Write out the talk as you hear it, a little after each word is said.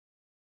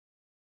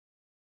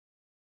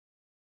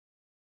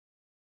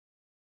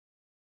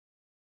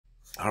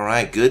All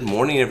right, good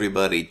morning,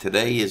 everybody.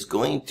 Today is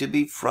going to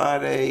be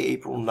Friday,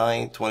 April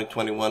 9th,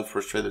 2021.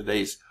 First trade of the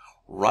day's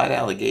right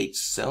out of the gate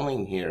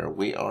selling here.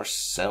 We are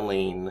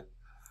selling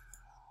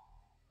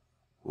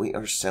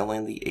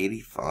the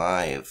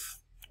 85,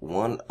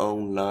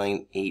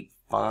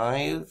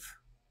 109.85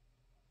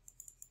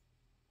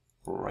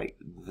 right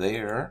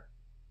there.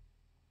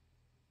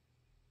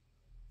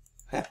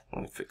 Let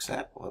me fix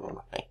that.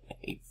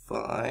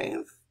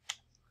 109.85.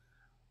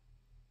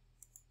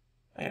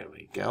 There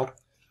we go.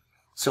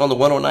 So on the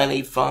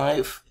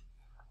 109.85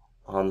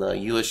 on the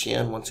US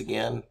yen, once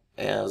again,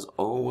 as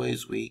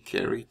always, we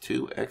carry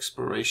to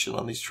expiration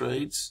on these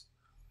trades.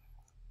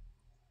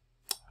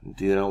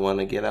 Do not want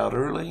to get out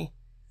early.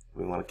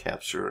 We want to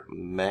capture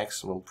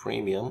maximum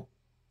premium.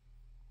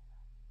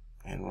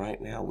 And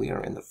right now we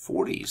are in the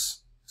 40s.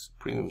 This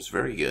premium is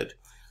very good.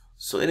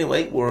 So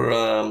anyway, we're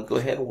go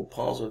ahead and we'll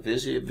pause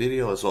the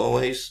video as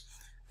always.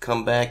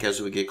 Come back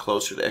as we get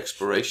closer to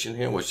expiration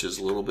here, which is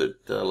a little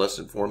bit less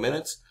than 4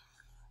 minutes.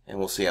 And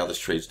we'll see how this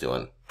trade's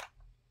doing.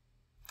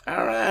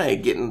 All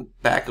right, getting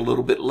back a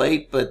little bit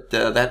late, but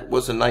that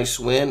was a nice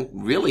win.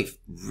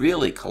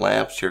 Really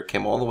collapsed here.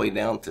 Came all the way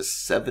down to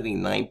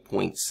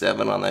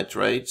 79.7 on that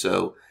trade.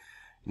 So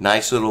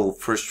nice little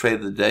first trade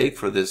of the day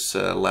for this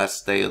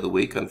last day of the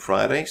week on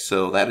Friday.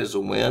 So that is a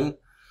win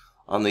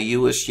on the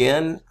US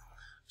yen.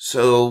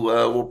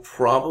 So we're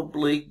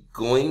probably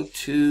going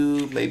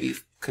to maybe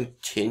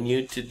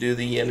continue to do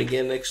the yen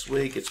again next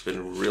week. It's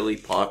been really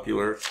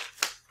popular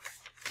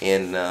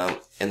in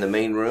the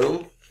main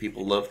room.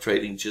 People love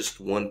trading just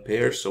one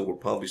pair, so we'll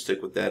probably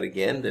stick with that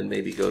again, then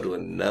maybe go to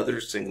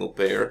another single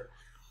pair.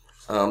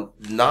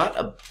 Not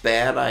a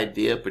bad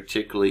idea,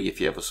 particularly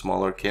if you have a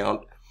smaller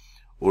account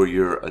or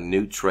you're a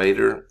new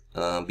trader,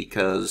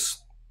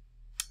 because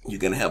you're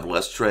going to have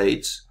less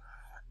trades,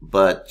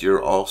 but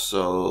you're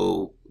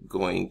also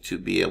going to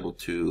be able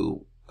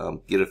to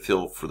get a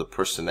feel for the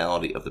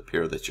personality of the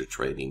pair that you're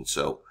trading.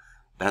 So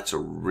that's a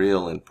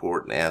real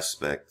important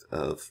aspect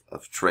of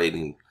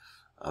trading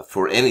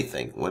for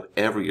anything,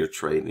 whatever you're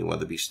trading,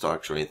 whether it be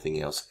stocks or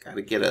anything else. Got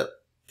to get a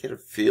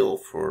feel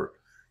for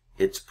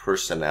its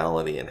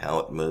personality and how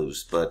it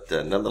moves. But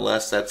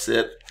nonetheless, that's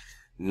it.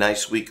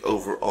 Nice week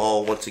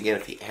overall. Once again,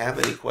 if you have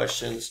any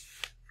questions,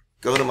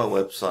 go to my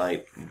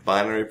website,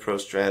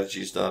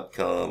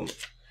 binaryprostrategies.com,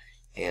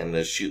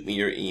 and shoot me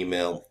your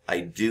email.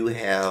 I do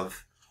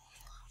have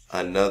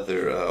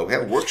another, we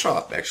have a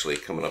workshop actually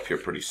coming up here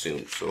pretty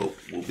soon, so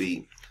we'll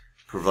be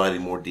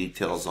providing more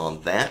details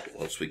on that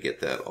once we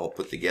get that all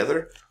put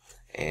together,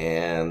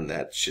 and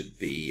that should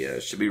be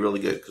really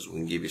good because we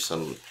can give you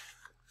some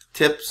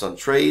tips on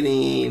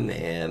trading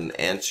and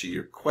answer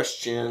your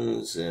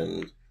questions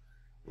and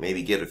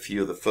maybe get a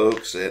few of the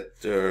folks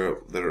that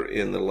are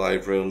in the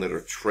live room that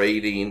are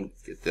trading,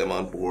 get them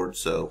on board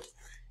so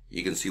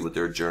you can see what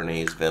their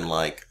journey has been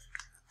like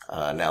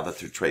now that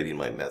they're trading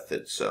my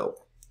method. So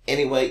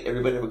anyway,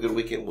 everybody have a good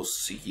weekend. We'll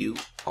see you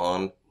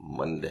on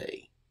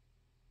Monday.